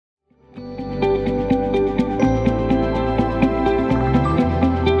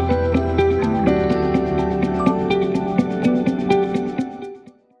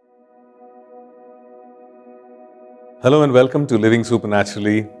Hello and welcome to Living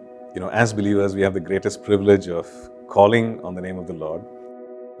Supernaturally. As believers, we have the greatest privilege of calling on the name of the Lord.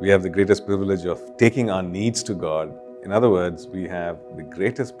 We have the greatest privilege of taking our needs to God. In other words, we have the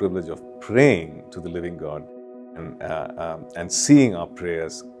greatest privilege of praying to the living God and seeing our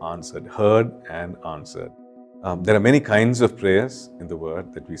prayers answered, heard and answered. There are many kinds of prayers in the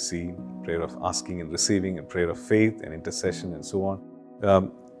Word that we see: prayer of asking and receiving, and prayer of faith and intercession, and so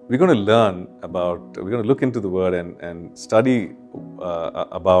on. We're going to look into the Word and study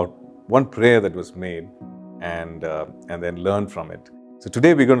about one prayer that was made and then learn from it. So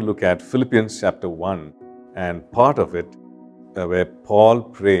today we're going to look at Philippians chapter 1 and part of it where Paul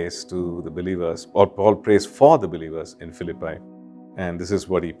prays to the believers, or Paul prays for the believers in Philippi. And this is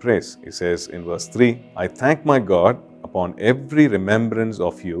what he prays. He says in verse 3, "I thank my God upon every remembrance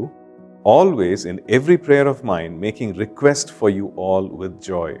of you, always in every prayer of mine, making request for you all with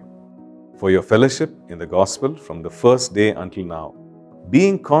joy, for your fellowship in the gospel from the first day until now,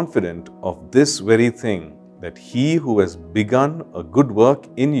 being confident of this very thing, that he who has begun a good work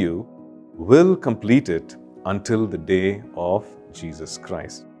in you will complete it until the day of Jesus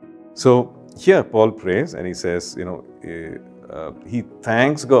Christ." So here Paul prays and he says, he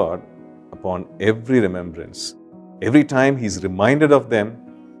thanks God upon every remembrance. Every time he's reminded of them,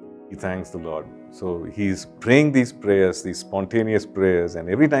 he thanks the Lord. So he's praying these prayers, these spontaneous prayers, and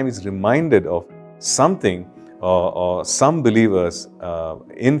every time he's reminded of something or some believers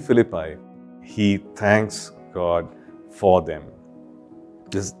in Philippi, he thanks God for them.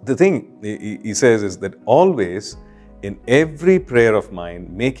 The thing he says is that always in every prayer of mine,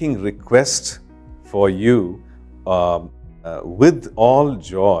 making request for you with all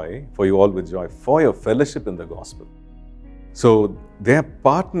joy, for your fellowship in the gospel. So their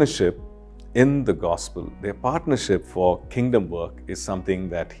partnership in the gospel, their partnership for kingdom work is something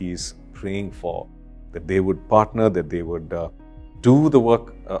that he's praying for, that they would partner, that they would do the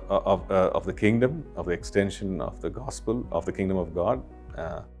work of the kingdom, of the extension of the gospel, of the kingdom of God.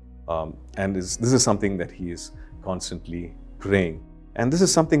 And this is something that he is constantly praying. And this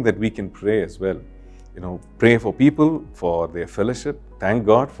is something that we can pray as well. Pray for people, for their fellowship, thank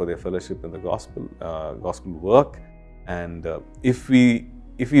God for their fellowship in the gospel, gospel work. And if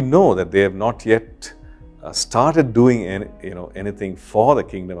we know that they have not yet started doing anything for the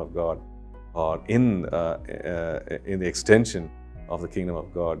kingdom of God, or in the extension of the kingdom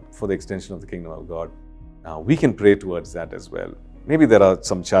of God, for the extension of the kingdom of God, we can pray towards that as well. Maybe there are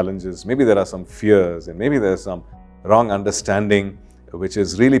some challenges, maybe there are some fears, and maybe there's some wrong understanding which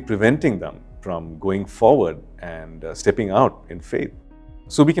is really preventing them from going forward and stepping out in faith.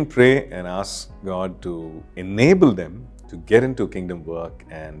 So we can pray and ask God to enable them to get into kingdom work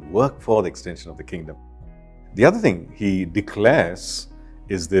and work for the extension of the kingdom. The other thing he declares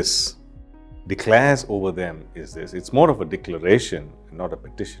over them is this. It's more of a declaration, not a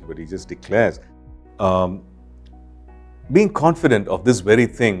petition, but he just declares, being confident of this very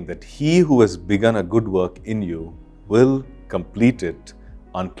thing, that he who has begun a good work in you will complete it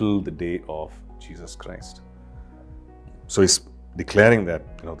until the day of Jesus Christ. So he's declaring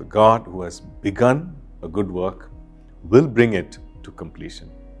that the God who has begun a good work will bring it to completion.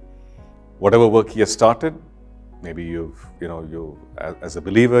 Whatever work he has started, maybe you as a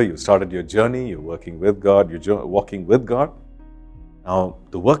believer, you started your journey, you're working with God, you're walking with God. Now,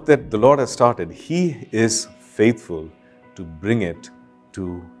 the work that the Lord has started, he is faithful to bring it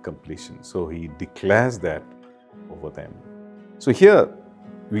to completion. So he declares that over them. So here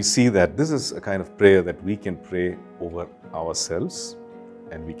we see that this is a kind of prayer that we can pray over ourselves,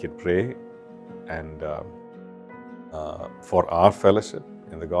 and we can pray and for our fellowship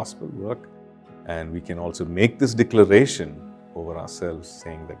in the gospel work, and we can also make this declaration over ourselves,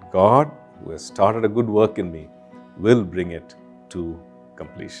 saying that God, who has started a good work in me, will bring it to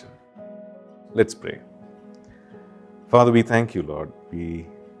completion. Let's pray. Father, we thank you, Lord. We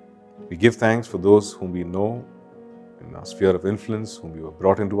give thanks for those whom we know in our sphere of influence, whom you have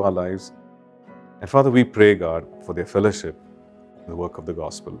brought into our lives. And Father, we pray, God, for their fellowship in the work of the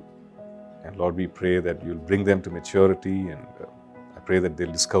gospel. And Lord, we pray that you'll bring them to maturity, and I pray that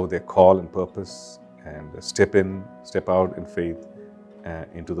they'll discover their call and purpose and step out in faith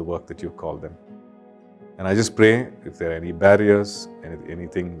into the work that you've called them. And I just pray, if there are any barriers,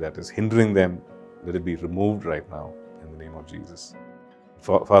 anything that is hindering them, let it be removed right now in the name of Jesus.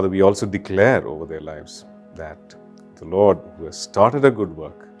 Father, we also declare over their lives that the Lord, who has started a good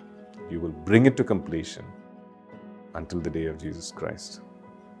work, you will bring it to completion until the day of Jesus Christ.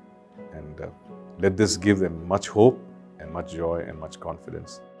 And let this give them much hope and much joy and much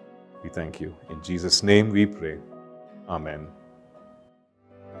confidence. We thank you. In Jesus' name we pray. Amen.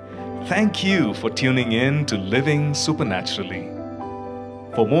 Thank you for tuning in to Living Supernaturally.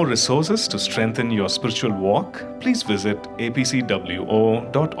 For more resources to strengthen your spiritual walk, please visit apcwo.org.